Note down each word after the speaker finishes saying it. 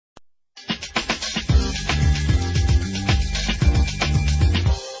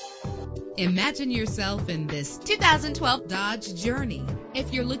Imagine yourself in this 2012 Dodge Journey.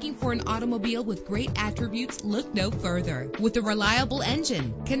 If you're looking for an automobile with great attributes, look no further. With a reliable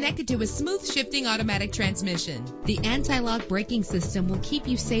engine connected to a smooth shifting automatic transmission, the anti-lock braking system will keep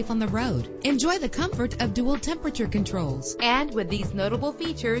you safe on the road. Enjoy the comfort of dual temperature controls. And with these notable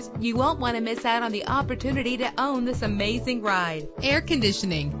features, you won't want to miss out on the opportunity to own this amazing ride. Air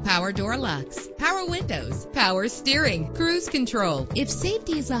conditioning, power door locks, power windows, power steering, cruise control. If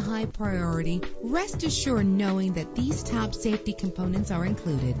safety is a high priority, rest assured knowing that these top safety components are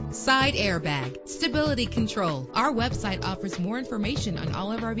included. Side airbag, stability control. Our website offers more information on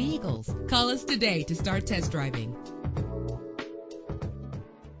all of our vehicles. Call us today to start test driving.